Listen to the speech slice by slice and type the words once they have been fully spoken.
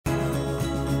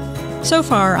So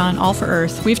far on All for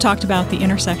Earth, we've talked about the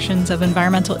intersections of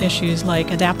environmental issues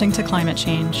like adapting to climate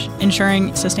change,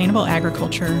 ensuring sustainable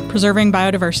agriculture, preserving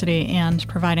biodiversity, and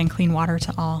providing clean water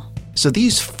to all. So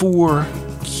these four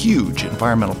huge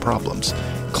environmental problems,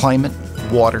 climate,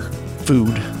 water,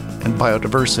 food, and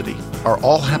biodiversity, are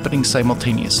all happening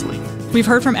simultaneously. We've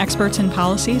heard from experts in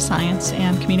policy, science,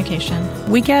 and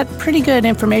communication. We get pretty good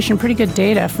information, pretty good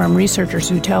data from researchers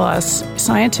who tell us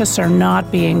scientists are not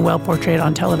being well portrayed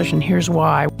on television. Here's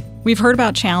why. We've heard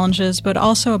about challenges, but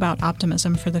also about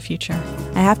optimism for the future.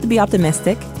 I have to be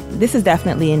optimistic. This is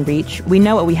definitely in reach. We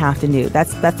know what we have to do.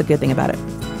 That's the good thing about it.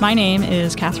 My name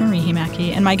is Catherine Rehimaki,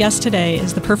 and my guest today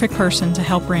is the perfect person to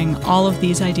help bring all of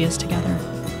these ideas together.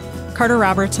 Carter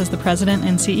Roberts is the president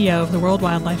and CEO of the World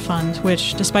Wildlife Fund,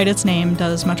 which, despite its name,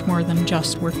 does much more than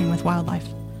just working with wildlife.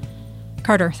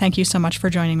 Carter, thank you so much for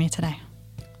joining me today.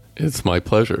 It's my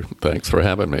pleasure. Thanks for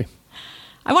having me.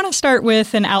 I want to start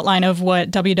with an outline of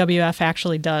what WWF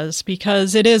actually does,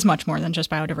 because it is much more than just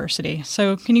biodiversity.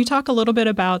 So can you talk a little bit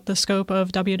about the scope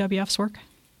of WWF's work?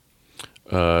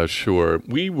 Sure.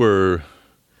 We were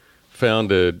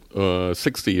founded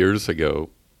 60 years ago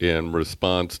in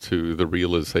response to the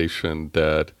realization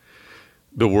that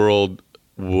the world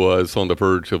was on the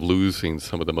verge of losing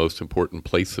some of the most important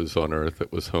places on Earth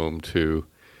that was home to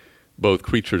both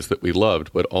creatures that we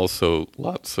loved, but also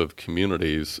lots of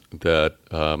communities that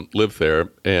live there.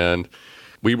 And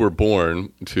we were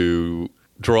born to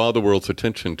draw the world's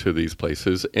attention to these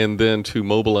places and then to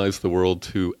mobilize the world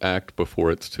to act before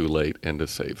it's too late and to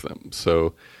save them.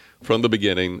 So from the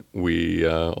beginning, we,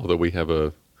 although we have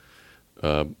a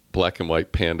black and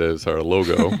white panda as our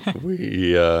logo,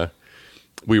 we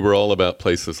were all about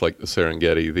places like the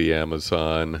Serengeti, the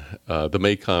Amazon, the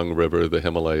Mekong River, the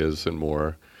Himalayas, and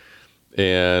more.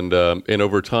 And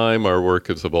over time, our work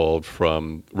has evolved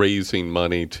from raising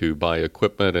money to buy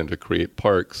equipment and to create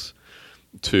parks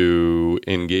to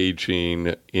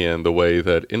engaging in the way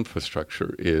that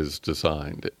infrastructure is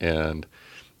designed and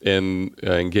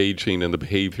engaging in the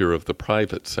behavior of the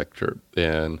private sector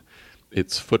and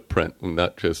its footprint,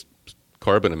 not just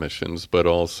carbon emissions, but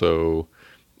also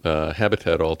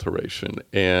habitat alteration.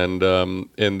 And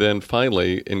then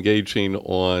finally, engaging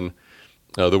on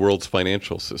the world's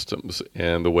financial systems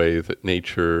and the way that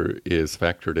nature is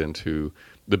factored into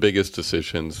the biggest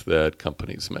decisions that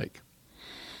companies make.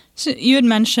 So you had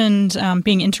mentioned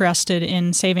being interested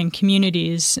in saving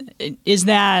communities. Is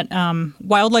that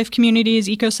wildlife communities,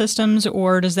 ecosystems,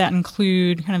 or does that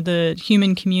include kind of the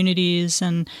human communities?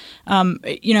 And I'm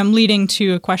leading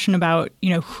to a question about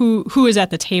who is at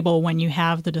the table when you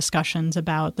have the discussions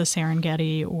about the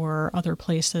Serengeti or other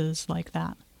places like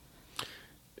that.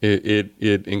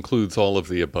 It includes all of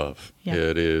the above. Yeah.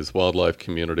 It is wildlife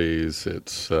communities.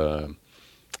 It's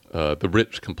the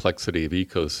rich complexity of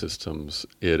ecosystems.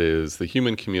 It is the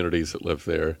human communities that live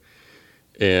there.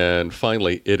 And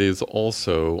finally, it is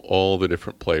also all the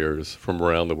different players from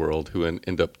around the world who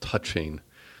end up touching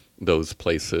those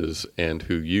places and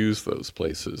who use those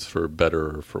places for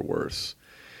better or for worse.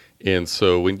 And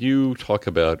so when you talk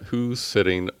about who's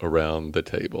sitting around the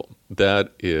table,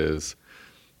 that is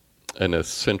an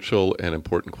essential and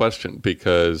important question,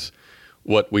 because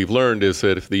what we've learned is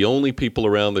that if the only people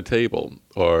around the table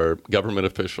are government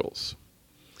officials,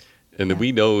 and then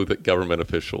we know that government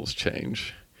officials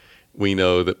change, we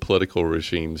know that political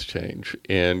regimes change,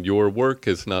 and your work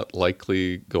is not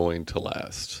likely going to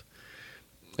last.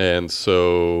 And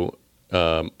so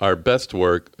our best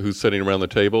work, who's sitting around the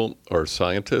table, are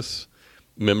scientists,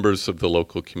 members of the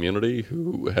local community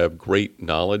who have great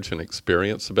knowledge and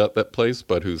experience about that place,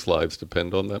 but whose lives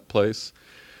depend on that place,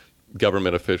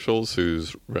 government officials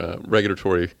whose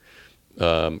regulatory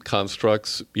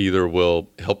constructs either will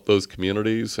help those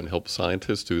communities and help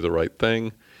scientists do the right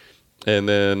thing. And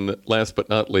then last but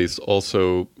not least,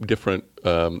 also different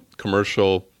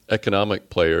commercial economic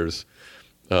players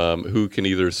who can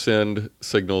either send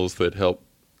signals that help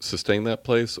sustain that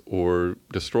place or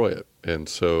destroy it. And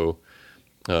so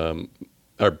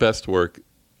our best work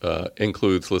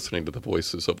includes listening to the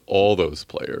voices of all those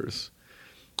players,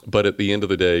 but at the end of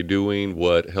the day, doing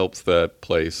what helps that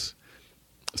place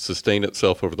sustain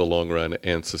itself over the long run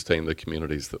and sustain the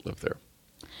communities that live there.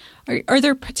 Are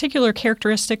there particular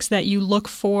characteristics that you look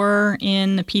for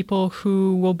in the people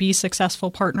who will be successful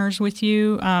partners with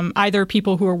you, either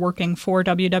people who are working for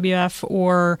WWF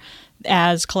or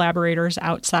as collaborators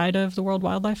outside of the World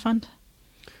Wildlife Fund?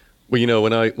 Well,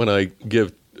 when I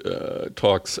give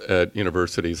talks at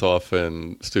universities,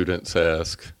 often students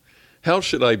ask, how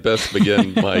should I best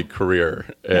begin my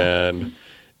career? And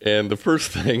And the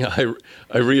first thing I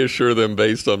reassure them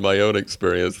based on my own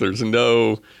experience, there's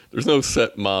no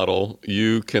set model.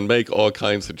 You can make all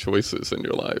kinds of choices in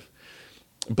your life.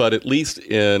 But at least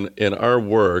in our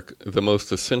work, the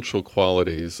most essential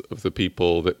qualities of the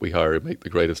people that we hire make the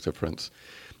greatest difference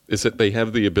is that they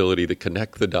have the ability to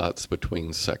connect the dots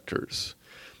between sectors.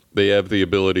 They have the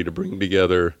ability to bring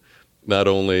together not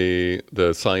only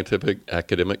the scientific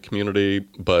academic community,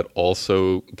 but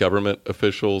also government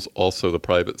officials, also the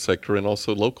private sector, and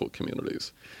also local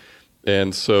communities.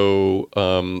 And so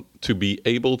to be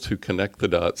able to connect the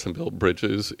dots and build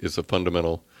bridges is a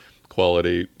fundamental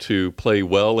quality. To play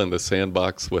well in the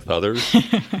sandbox with others,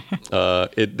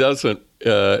 it doesn't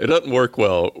work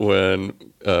well when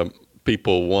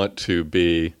people want to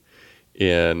be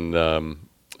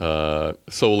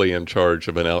solely in charge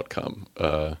of an outcome.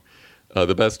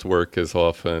 The best work is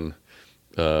often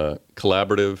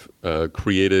collaborative,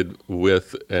 created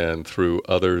with and through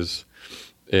others,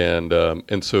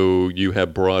 and so you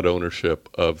have broad ownership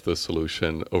of the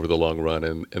solution over the long run,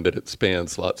 and that it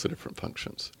spans lots of different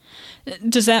functions.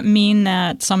 Does that mean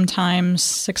that sometimes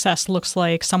success looks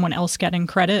like someone else getting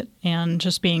credit and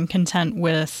just being content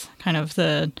with kind of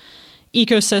the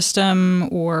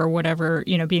ecosystem or whatever,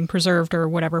 being preserved, or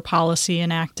whatever policy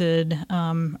enacted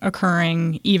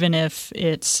occurring, even if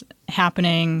it's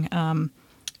happening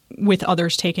with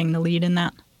others taking the lead in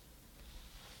that?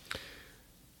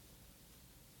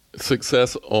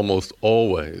 Success almost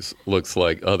always looks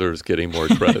like others getting more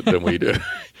credit than we do.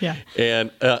 Yeah.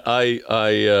 And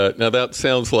I now that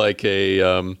sounds like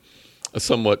a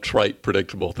somewhat trite,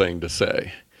 predictable thing to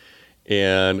say.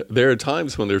 And there are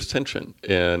times when there's tension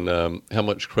in how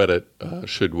much credit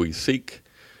should we seek,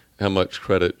 how much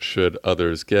credit should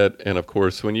others get. And of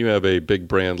course, when you have a big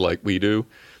brand like we do,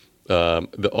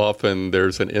 often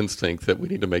there's an instinct that we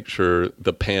need to make sure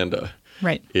the panda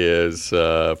is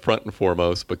front and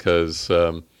foremost, because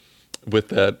with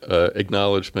that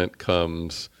acknowledgement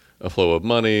comes a flow of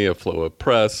money, a flow of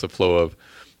press, a flow of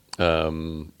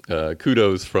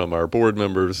kudos from our board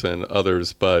members and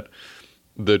others. But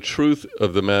the truth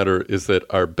of the matter is that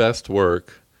our best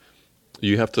work,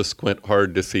 you have to squint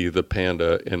hard to see the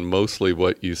panda, and mostly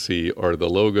what you see are the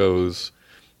logos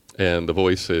and the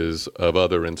voices of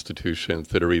other institutions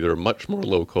that are either much more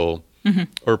local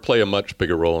or play a much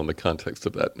bigger role in the context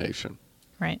of that nation.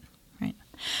 Right.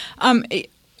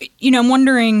 I'm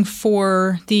wondering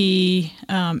for the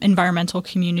environmental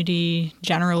community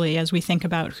generally, as we think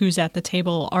about who's at the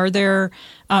table, are there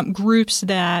groups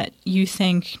that you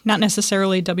think, not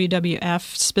necessarily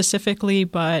WWF specifically,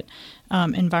 but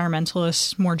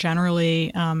environmentalists more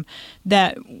generally,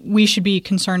 that we should be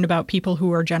concerned about people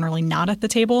who are generally not at the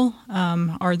table?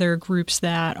 Are there groups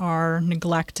that are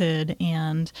neglected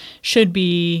and should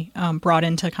be brought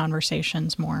into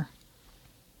conversations more?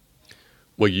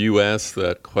 Well, you asked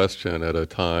that question at a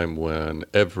time when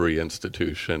every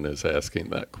institution is asking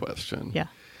that question. Yeah.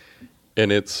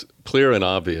 And it's clear and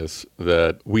obvious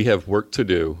that we have work to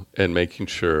do in making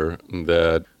sure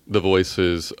that the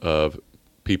voices of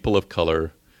people of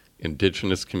color,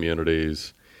 indigenous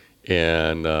communities,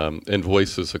 and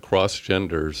voices across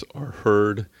genders are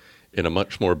heard in a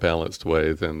much more balanced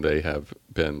way than they have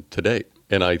been to date.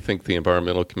 And I think the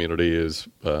environmental community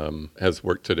has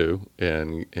work to do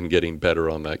in getting better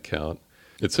on that count.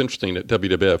 It's interesting, at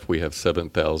WWF we have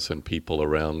 7,000 people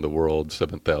around the world,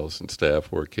 7,000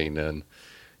 staff working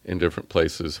in different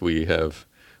places. We have,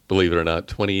 believe it or not,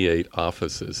 28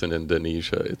 offices in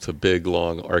Indonesia. It's a big,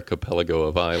 long archipelago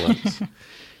of islands.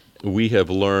 We have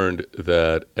learned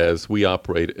that as we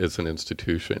operate as an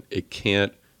institution, it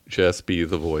can't just be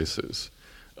the voices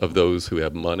of those who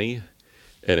have money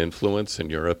and influence in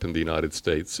Europe and the United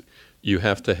States. You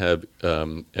have to have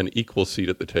an equal seat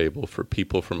at the table for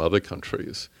people from other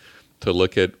countries to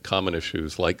look at common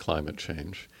issues like climate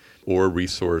change or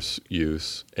resource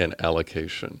use and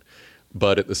allocation.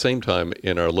 But at the same time,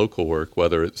 in our local work,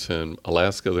 whether it's in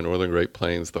Alaska, the Northern Great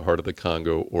Plains, the heart of the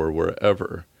Congo, or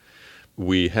wherever,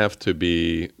 we have to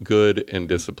be good and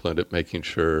disciplined at making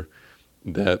sure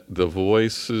that the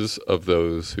voices of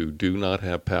those who do not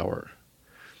have power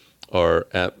are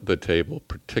at the table,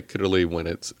 particularly when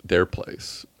it's their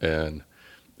place and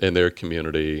in their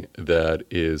community that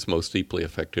is most deeply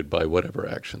affected by whatever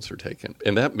actions are taken.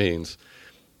 And that means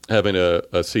having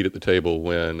a seat at the table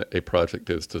when a project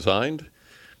is designed,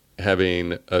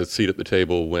 having a seat at the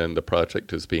table when the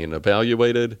project is being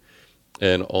evaluated,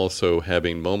 and also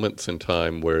having moments in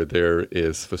time where there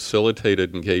is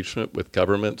facilitated engagement with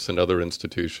governments and other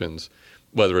institutions,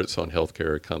 whether it's on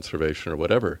healthcare, conservation, or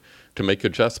whatever, to make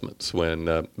adjustments when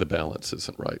the balance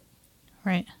isn't right.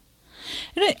 Right.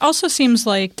 And it also seems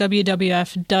like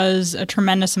WWF does a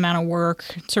tremendous amount of work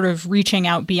sort of reaching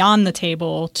out beyond the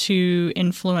table to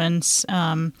influence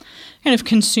kind of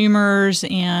consumers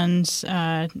and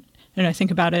I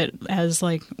think about it as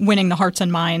like winning the hearts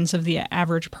and minds of the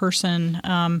average person.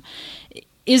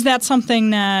 Is that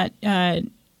something that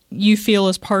you feel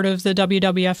is part of the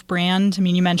WWF brand? I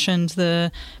mean, you mentioned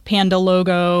the panda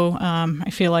logo. I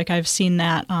feel like I've seen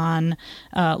that on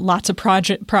lots of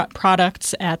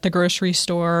products at the grocery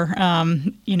store,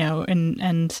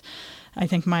 and I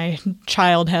think my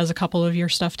child has a couple of your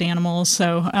stuffed animals.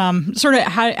 So sort of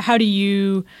how do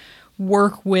you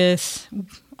work with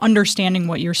understanding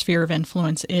what your sphere of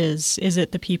influence is? Is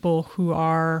it the people who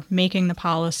are making the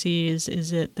policies?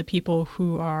 Is it the people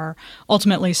who are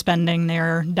ultimately spending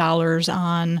their dollars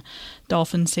on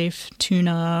dolphin-safe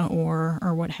tuna or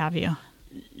what have you?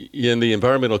 In the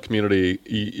environmental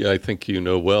community, I think you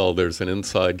know well, there's an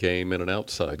inside game and an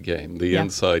outside game. The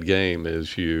inside game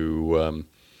is you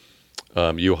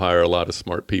hire a lot of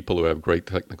smart people who have great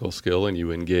technical skill, and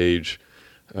you engage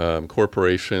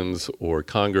corporations or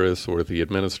Congress or the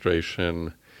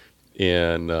administration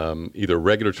in either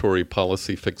regulatory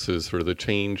policy fixes or the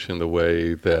change in the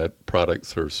way that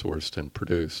products are sourced and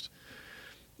produced.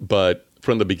 But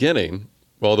from the beginning,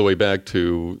 all the way back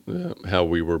to how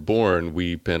we were born,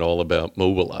 we've been all about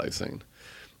mobilizing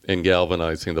and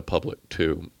galvanizing the public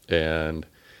too. And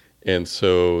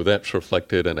so that's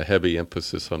reflected in a heavy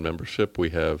emphasis on membership.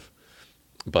 We have,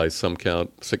 by some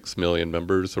count, 6 million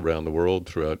members around the world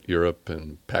throughout Europe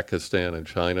and Pakistan and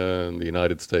China and the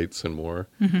United States and more.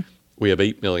 Mm-hmm. We have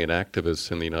 8 million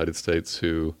activists in the United States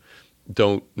who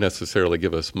don't necessarily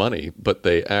give us money, but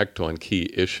they act on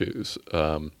key issues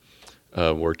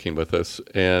working with us.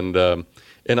 And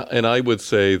I would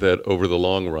say that over the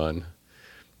long run,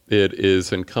 it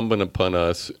is incumbent upon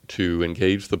us to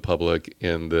engage the public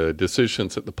in the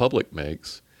decisions that the public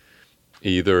makes,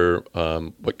 either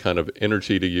what kind of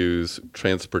energy to use,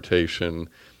 transportation,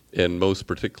 and most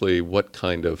particularly what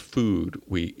kind of food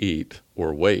we eat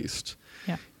or waste.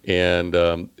 Yeah.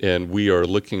 And we are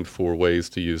looking for ways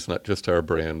to use not just our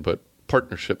brand, but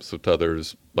partnerships with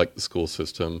others like the school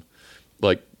system,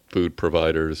 like food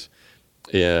providers,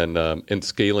 and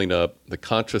scaling up the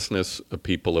consciousness of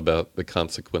people about the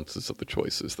consequences of the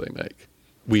choices they make.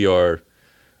 We are,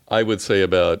 I would say,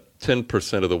 about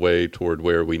 10% of the way toward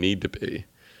where we need to be.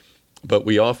 But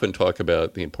we often talk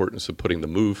about the importance of putting the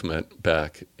movement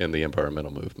back in the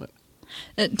environmental movement.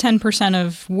 10%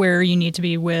 of where you need to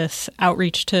be with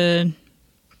outreach to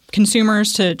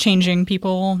consumers, to changing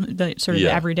people, the sort of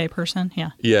the everyday person?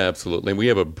 Yeah, absolutely. And we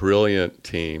have a brilliant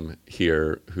team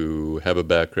here who have a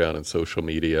background in social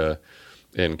media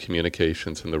and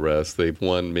communications and the rest. They've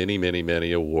won many, many,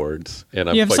 many awards. And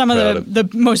I'm you have quite some proud of the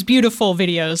most beautiful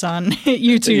videos on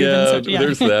YouTube.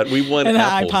 There's that.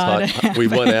 We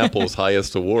won Apple's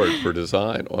highest award for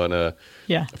design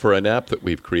for an app that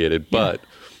we've created. But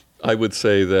I would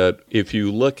say that if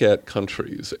you look at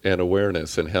countries and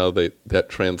awareness and how that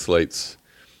translates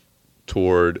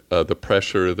toward the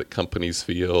pressure that companies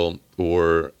feel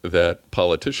or that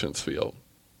politicians feel,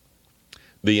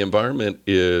 the environment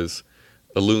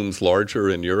looms larger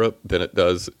in Europe than it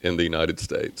does in the United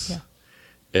States. Yeah.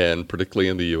 And particularly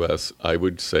in the U.S., I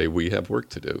would say we have work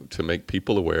to do to make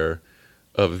people aware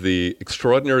of the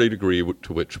extraordinary degree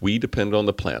to which we depend on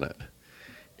the planet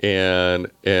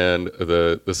and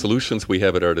the solutions we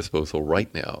have at our disposal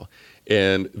right now,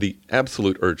 and the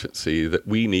absolute urgency that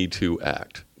we need to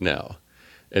act now,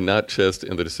 and not just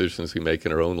in the decisions we make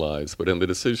in our own lives, but in the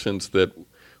decisions that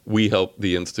we help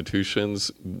the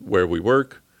institutions where we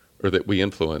work or that we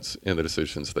influence in the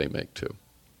decisions they make too.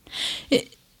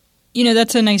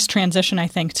 That's a nice transition, I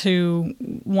think, to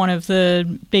one of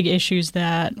the big issues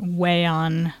that weigh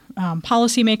on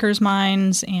policymakers'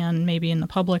 minds and maybe in the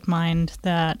public mind,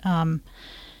 that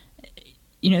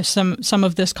some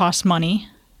of this costs money.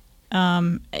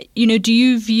 Do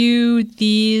you view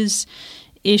these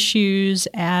issues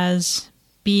as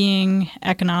being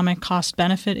economic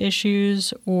cost-benefit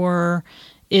issues, or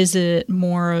is it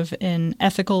more of an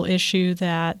ethical issue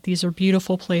that these are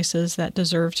beautiful places that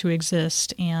deserve to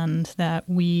exist and that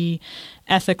we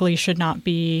ethically should not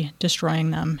be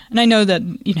destroying them? And I know that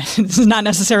this is not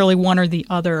necessarily one or the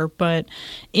other, but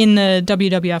in the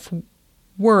WWF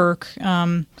work,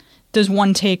 does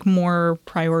one take more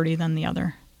priority than the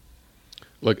other?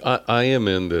 Look, I am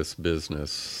in this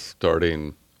business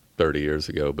starting 30 years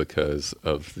ago because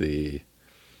of the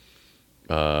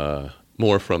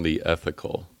more from the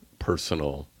ethical,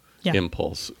 personal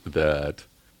impulse that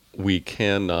we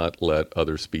cannot let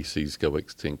other species go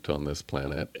extinct on this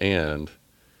planet, and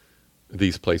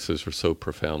these places are so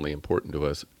profoundly important to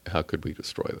us, how could we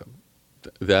destroy them?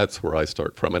 That's where I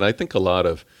start from. And I think a lot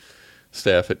of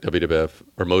staff at WWF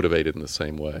are motivated in the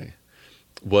same way.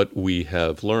 What we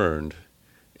have learned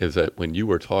is that when you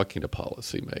were talking to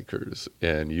policymakers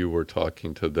and you were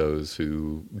talking to those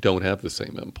who don't have the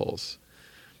same impulse,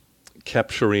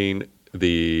 capturing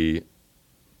the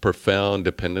profound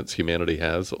dependence humanity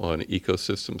has on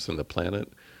ecosystems and the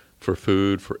planet for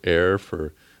food, for air,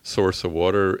 for source of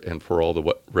water, and for all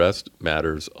the rest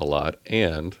matters a lot.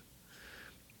 And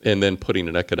then putting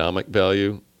an economic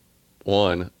value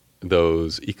on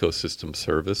those ecosystem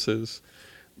services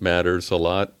matters a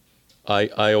lot.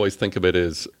 I always think of it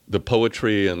as the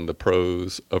poetry and the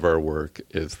prose of our work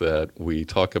is that we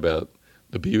talk about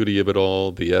the beauty of it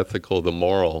all, the ethical, the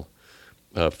moral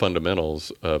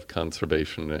fundamentals of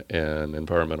conservation and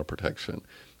environmental protection.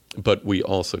 But we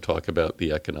also talk about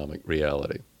the economic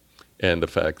reality and the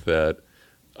fact that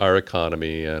our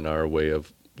economy and our way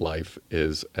of life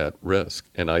is at risk.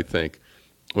 And I think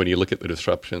when you look at the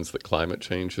disruptions that climate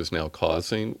change is now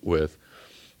causing with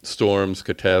storms,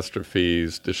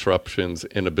 catastrophes, disruptions,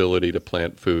 inability to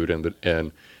plant food,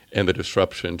 and the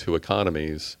disruption to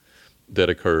economies that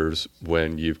occurs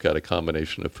when you've got a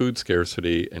combination of food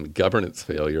scarcity and governance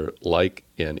failure, like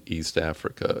in East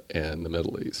Africa and the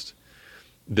Middle East,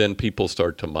 then people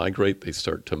start to migrate, they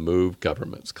start to move,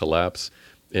 governments collapse,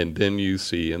 and then you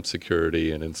see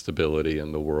insecurity and instability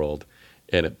in the world,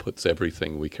 and it puts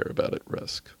everything we care about at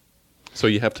risk. So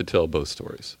you have to tell both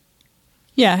stories.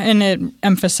 Yeah, and it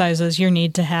emphasizes your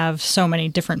need to have so many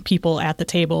different people at the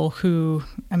table who,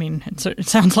 I mean, it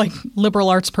sounds like liberal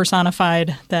arts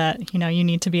personified, that, you know, you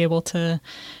need to be able to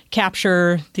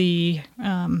capture the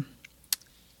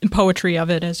poetry of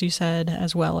it, as you said,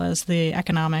 as well as the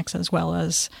economics, as well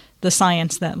as the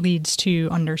science that leads to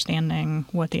understanding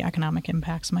what the economic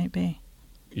impacts might be.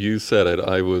 You said it.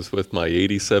 I was with my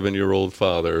 87-year-old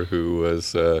father, who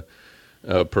was a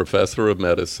professor of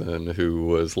medicine, who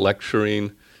was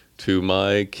lecturing to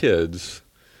my kids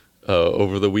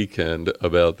over the weekend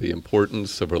about the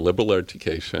importance of a liberal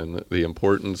education, the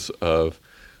importance of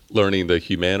learning the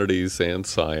humanities and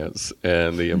science,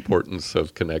 and the importance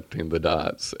of connecting the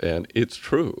dots. And it's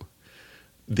true.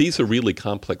 These are really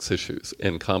complex issues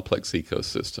and complex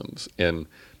ecosystems and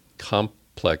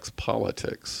complex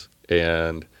politics.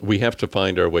 And we have to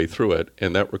find our way through it,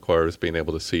 and that requires being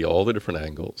able to see all the different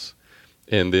angles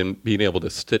and then being able to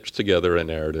stitch together a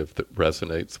narrative that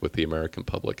resonates with the American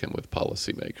public and with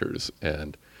policymakers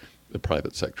and the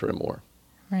private sector and more.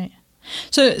 Right.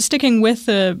 So sticking with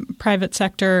the private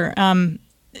sector,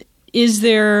 is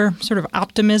there sort of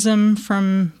optimism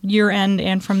from your end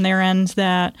and from their end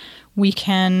that we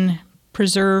can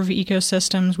preserve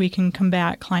ecosystems, we can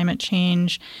combat climate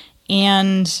change,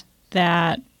 and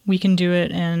that we can do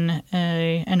it in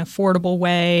an affordable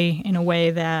way, in a way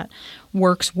that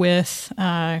works with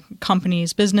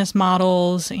companies' business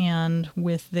models and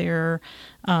with their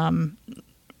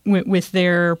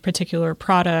particular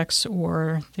products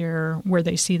or where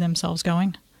they see themselves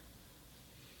going?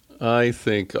 I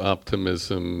think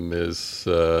optimism is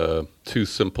too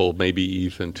simple, maybe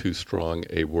even too strong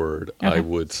a word. Okay. I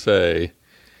would say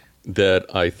that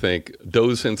I think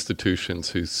those institutions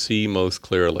who see most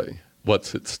clearly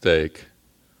what's at stake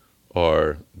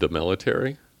are the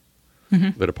military.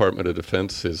 Mm-hmm. The Department of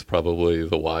Defense is probably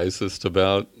the wisest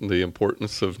about the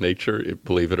importance of nature,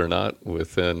 believe it or not,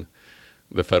 within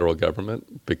the federal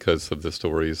government because of the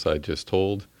stories I just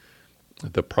told.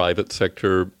 The private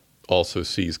sector also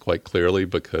sees quite clearly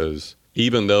because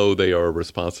even though they are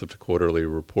responsive to quarterly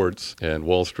reports and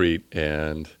Wall Street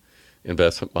and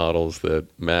investment models that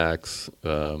max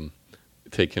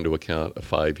take into account a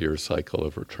 5-year cycle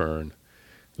of return,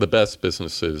 the best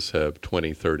businesses have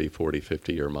 20, 30, 40,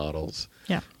 50-year models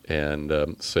and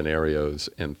scenarios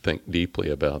and think deeply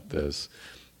about this.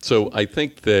 So I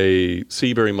think they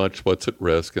see very much what's at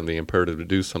risk and the imperative to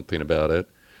do something about it.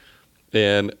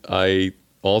 And I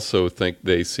also think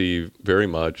they see very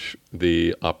much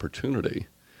the opportunity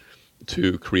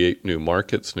to create new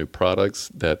markets, new products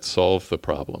that solve the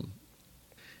problem,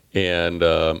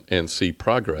 and see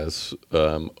progress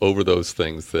over those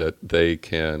things that they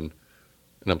can,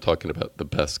 and I'm talking about the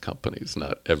best companies,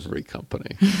 not every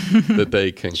company, that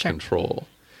they can control.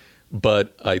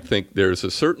 But I think there's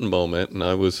a certain moment, and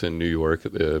I was in New York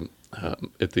at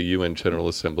the UN General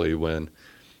Assembly when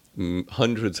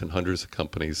hundreds and hundreds of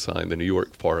companies signed the New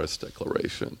York Forest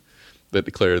Declaration that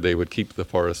declared they would keep the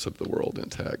forests of the world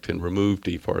intact and remove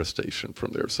deforestation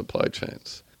from their supply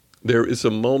chains. There is a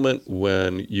moment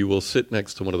when you will sit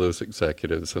next to one of those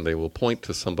executives and they will point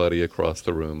to somebody across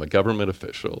the room, a government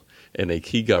official, and a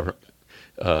key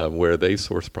where they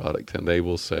source product, and they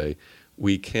will say,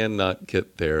 we cannot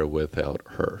get there without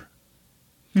her.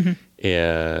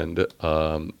 And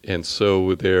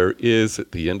so there is,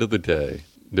 at the end of the day,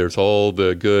 there's all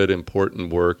the good,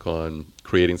 important work on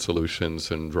creating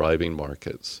solutions and driving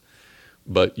markets.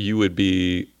 But you would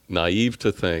be naive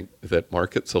to think that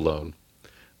markets alone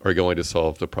are going to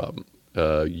solve the problem.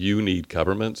 You need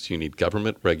governments, you need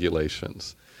government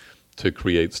regulations to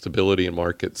create stability in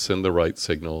markets, send the right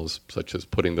signals, such as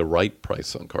putting the right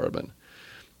price on carbon,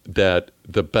 that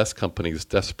the best companies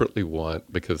desperately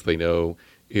want because they know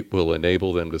it will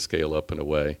enable them to scale up in a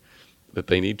way that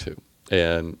they need to.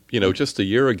 And, just a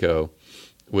year ago,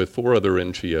 with 4 other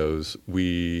NGOs,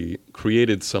 we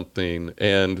created something,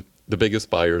 and the biggest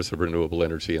buyers of renewable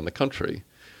energy in the country.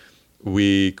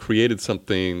 We created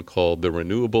something called the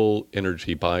Renewable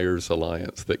Energy Buyers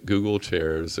Alliance that Google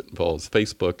chairs. It involves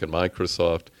Facebook and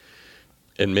Microsoft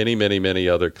and many, many, many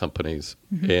other companies.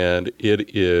 And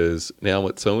it is now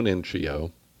its own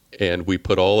NGO. And we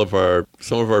put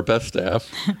some of our best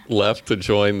staff left to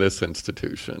join this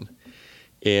institution.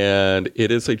 And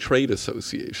it is a trade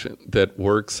association that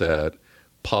works at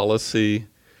policy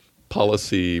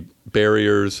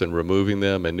barriers and removing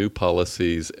them, and new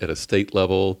policies at a state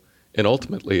level and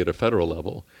ultimately at a federal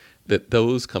level that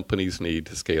those companies need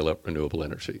to scale up renewable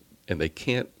energy. And they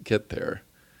can't get there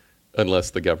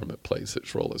unless the government plays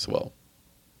its role as well.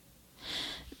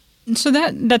 So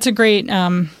that's a great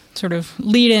sort of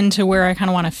lead into where I kind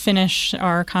of want to finish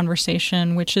our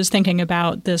conversation, which is thinking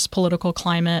about this political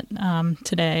climate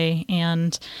today.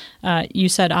 And you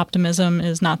said optimism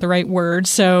is not the right word.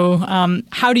 So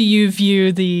how do you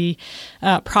view the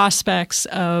prospects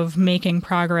of making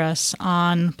progress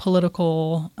on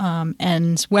political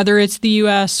ends, whether it's the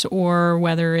U.S. or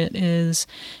whether it is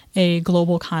a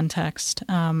global context?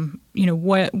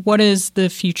 What is the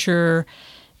future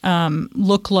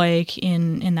look like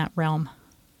in that realm?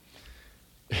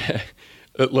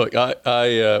 Look,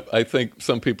 I think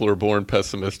some people are born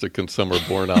pessimistic and some are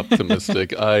born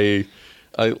optimistic. I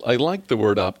like the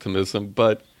word optimism,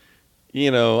 but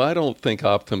I don't think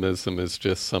optimism is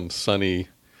just some sunny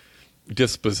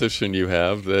disposition you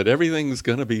have that everything's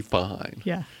going to be fine.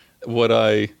 Yeah. What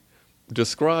I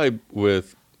describe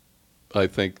with, I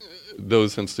think,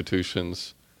 those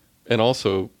institutions, and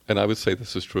I would say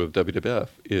this is true of WWF,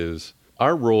 is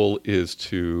our role is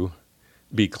to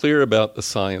be clear about the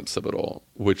science of it all,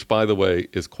 which, by the way,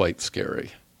 is quite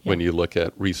scary when you look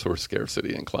at resource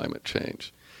scarcity and climate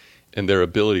change, and their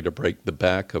ability to break the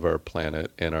back of our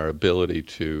planet and our ability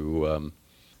to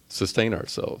sustain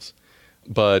ourselves.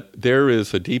 But there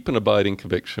is a deep and abiding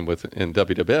conviction in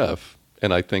WWF,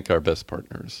 and I think our best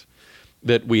partners,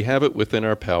 that we have it within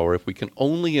our power, if we can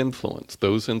only influence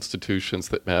those institutions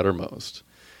that matter most,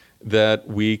 that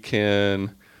we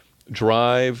can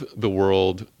drive the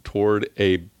world toward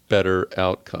a better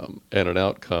outcome, and an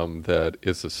outcome that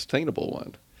is a sustainable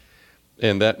one.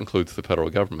 And that includes the federal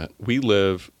government. We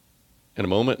live in a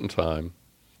moment in time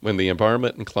when the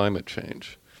environment and climate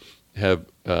change have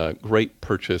great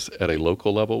purchase at a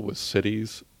local level with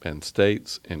cities and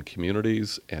states and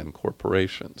communities and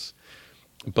corporations,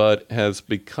 but has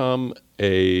become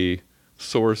a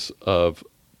source of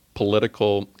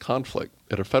political conflict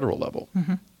at a federal level,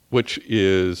 which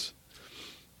is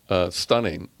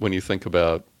stunning when you think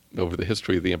about over the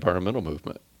history of the environmental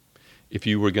movement. If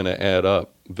you were going to add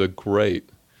up the great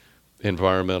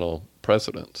environmental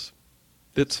presidents,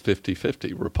 it's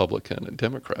 50-50 Republican and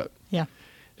Democrat. Yeah.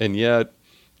 And yet,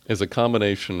 as a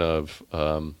combination of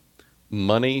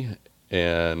money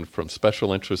and from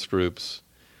special interest groups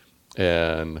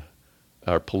and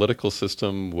our political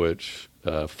system, which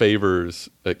favors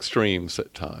extremes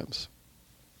at times,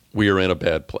 we are in a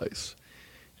bad place.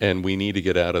 And we need to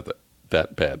get out of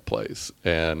that bad place.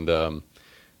 And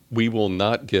we will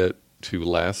not get to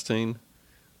lasting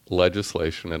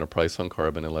legislation and a price on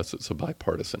carbon unless it's a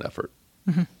bipartisan effort.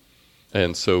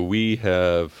 And so we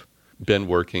have been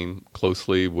working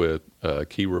closely with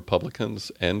key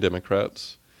Republicans and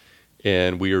Democrats,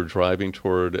 and we are driving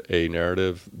toward a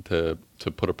narrative to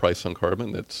put a price on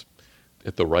carbon that's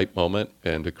at the right moment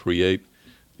and to create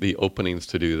the openings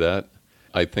to do that.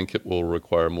 I think it will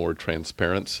require more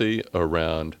transparency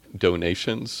around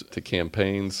donations to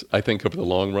campaigns. I think over the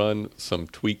long run, some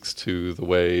tweaks to the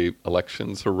way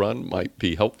elections are run might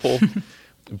be helpful.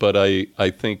 But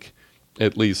I think,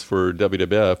 at least for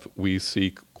WWF, we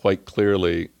see quite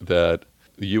clearly that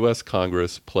the U.S.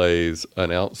 Congress plays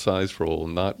an outsized role,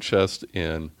 not just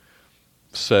in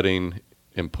setting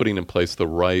and putting in place the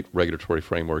right regulatory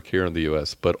framework here in the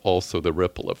U.S., but also the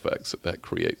ripple effects that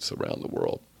creates around the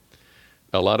world.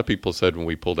 A lot of people said when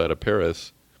we pulled out of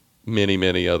Paris, many,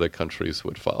 many other countries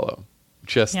would follow.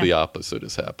 Just the opposite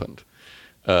has happened.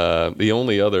 The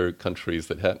only other countries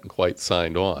that hadn't quite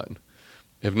signed on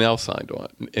have now signed on,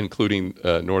 including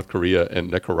North Korea and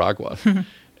Nicaragua.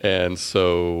 And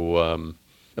so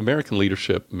American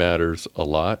leadership matters a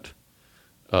lot.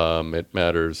 It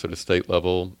matters at a state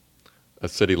level, a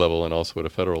city level, and also at a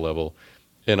federal level.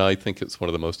 And I think it's one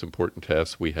of the most important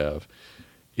tasks we have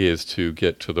is to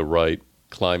get to the right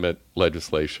climate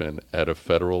legislation at a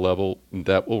federal level.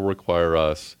 That will require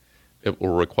it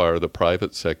will require the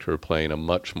private sector playing a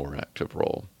much more active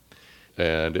role.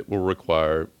 And it will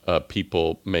require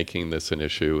people making this an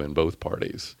issue in both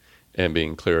parties and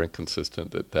being clear and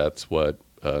consistent that that's what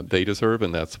they deserve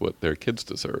and that's what their kids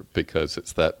deserve, because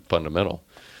it's that fundamental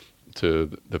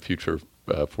to the future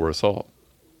for us all.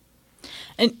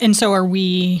 And so are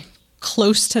we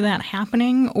close to that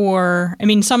happening? Or, I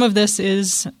mean, some of this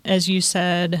is, as you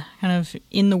said, kind of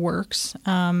in the works.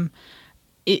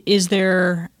 Is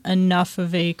there enough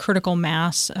of a critical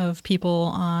mass of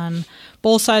people on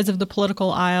both sides of the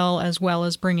political aisle, as well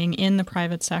as bringing in the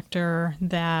private sector,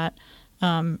 that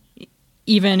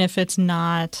even if it's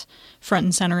not front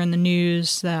and center in the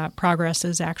news, that progress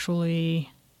is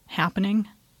actually happening?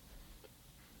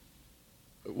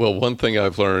 Well, one thing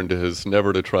I've learned is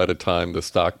never to try to time the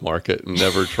stock market and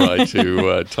never try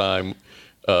to time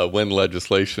when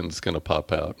legislation's going to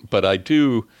pop out. But I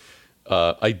do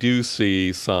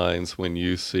see signs when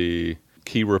you see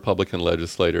key Republican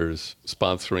legislators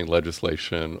sponsoring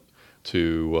legislation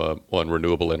on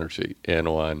renewable energy and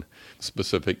on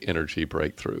specific energy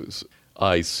breakthroughs.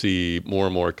 I see more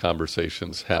and more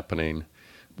conversations happening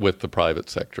with the private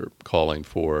sector calling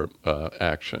for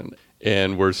action.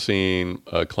 And we're seeing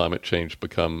climate change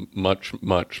become much,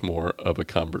 much more of a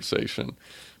conversation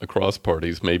across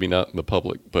parties, maybe not in the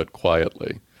public, but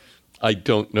quietly. I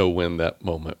don't know when that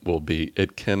moment will be.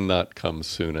 It cannot come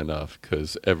soon enough,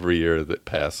 because every year that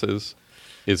passes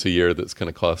is a year that's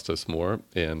going to cost us more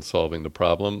in solving the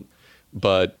problem.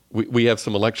 But we have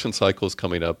some election cycles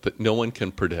coming up that no one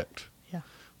can predict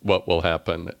what will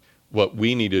happen. What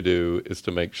we need to do is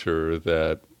to make sure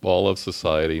that all of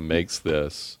society makes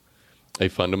this a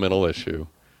fundamental issue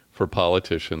for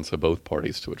politicians of both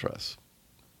parties to address.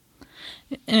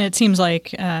 And it seems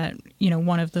like,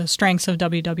 one of the strengths of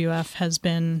WWF has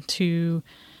been to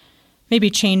maybe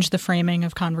change the framing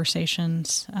of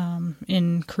conversations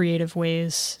in creative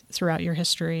ways throughout your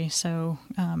history. So,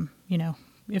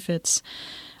 if it's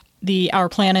the Our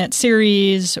Planet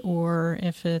series, or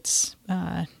if it's,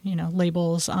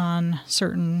 labels on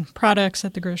certain products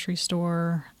at the grocery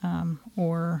store,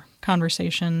 or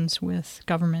conversations with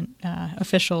government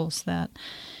officials, that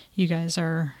you guys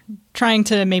are trying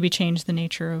to maybe change the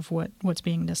nature of what's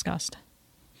being discussed.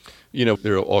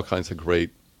 There are all kinds of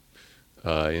great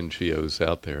NGOs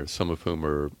out there, some of whom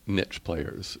are niche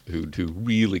players who do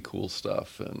really cool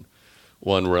stuff in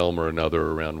one realm or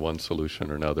another around one solution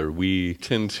or another. We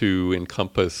tend to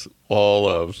encompass all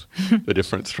of the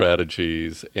different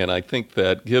strategies, and I think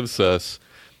that gives us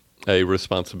a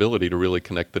responsibility to really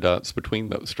connect the dots between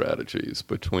those strategies,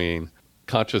 between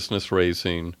consciousness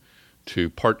raising to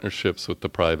partnerships with the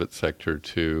private sector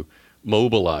to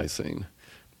mobilizing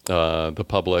the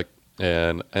public,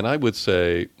 and I would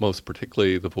say most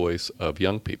particularly the voice of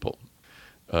young people,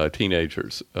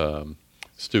 teenagers,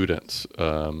 students,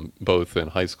 both in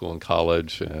high school and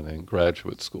college and in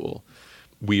graduate school.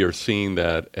 We are seeing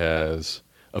that as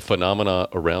a phenomena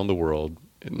around the world,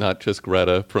 not just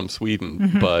Greta from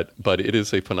Sweden, but it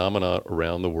is a phenomena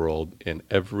around the world in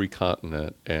every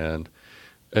continent.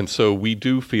 And so we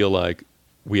do feel like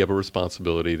we have a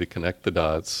responsibility to connect the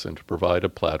dots and to provide a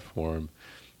platform,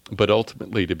 but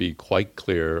ultimately to be quite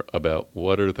clear about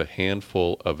what are the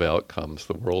handful of outcomes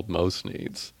the world most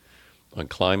needs on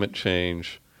climate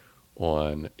change,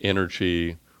 on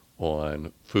energy,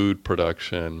 on food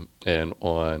production, and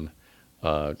on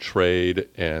trade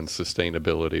and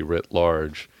sustainability writ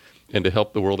large, and to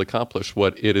help the world accomplish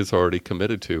what it is already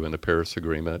committed to in the Paris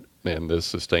Agreement and the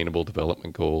Sustainable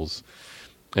Development Goals,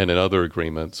 and in other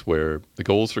agreements where the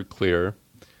goals are clear,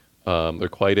 they're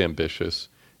quite ambitious.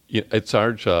 It's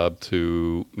our job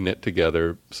to knit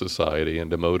together society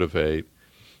and to motivate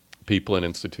people and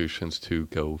institutions to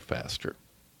go faster.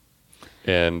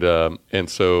 And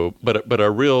so, but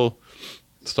our real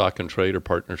stock and trade are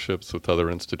partnerships with other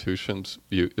institutions.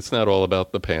 It's not all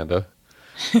about the panda.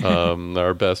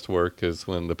 Our best work is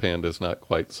when the panda is not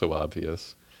quite so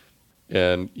obvious.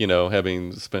 And,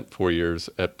 having spent 4 years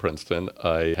at Princeton,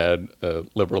 I had a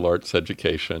liberal arts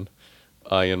education.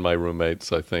 I and my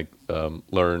roommates, I think,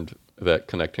 learned that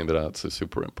connecting the dots is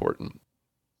super important.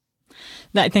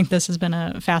 I think this has been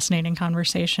a fascinating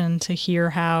conversation to hear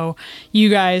how you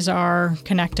guys are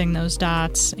connecting those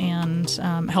dots and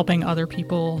helping other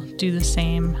people do the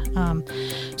same.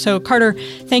 So Carter,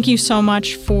 thank you so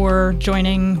much for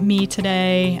joining me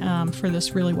today for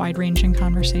this really wide-ranging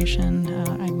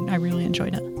conversation. I really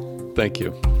enjoyed it. Thank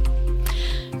you.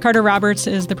 Carter Roberts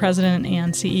is the president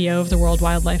and CEO of the World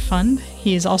Wildlife Fund.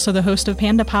 He is also the host of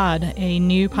Panda Pod, a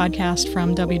new podcast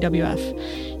from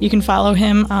WWF. You can follow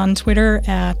him on Twitter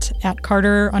at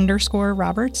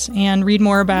Carter_Roberts and read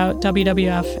more about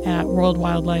WWF at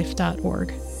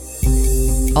worldwildlife.org.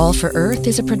 All for Earth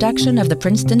is a production of the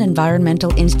Princeton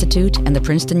Environmental Institute and the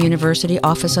Princeton University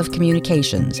Office of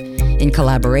Communications, in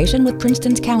collaboration with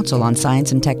Princeton's Council on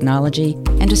Science and Technology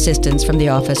and assistance from the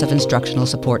Office of Instructional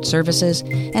Support Services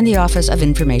and the Office of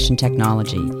Information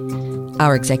Technology.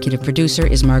 Our executive producer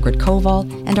is Margaret Koval,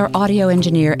 and our audio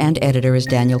engineer and editor is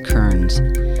Daniel Kearns.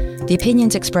 The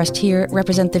opinions expressed here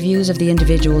represent the views of the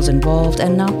individuals involved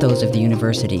and not those of the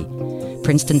university.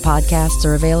 Princeton podcasts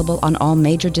are available on all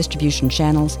major distribution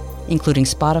channels, including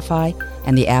Spotify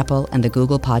and the Apple and the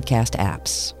Google Podcast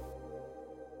apps.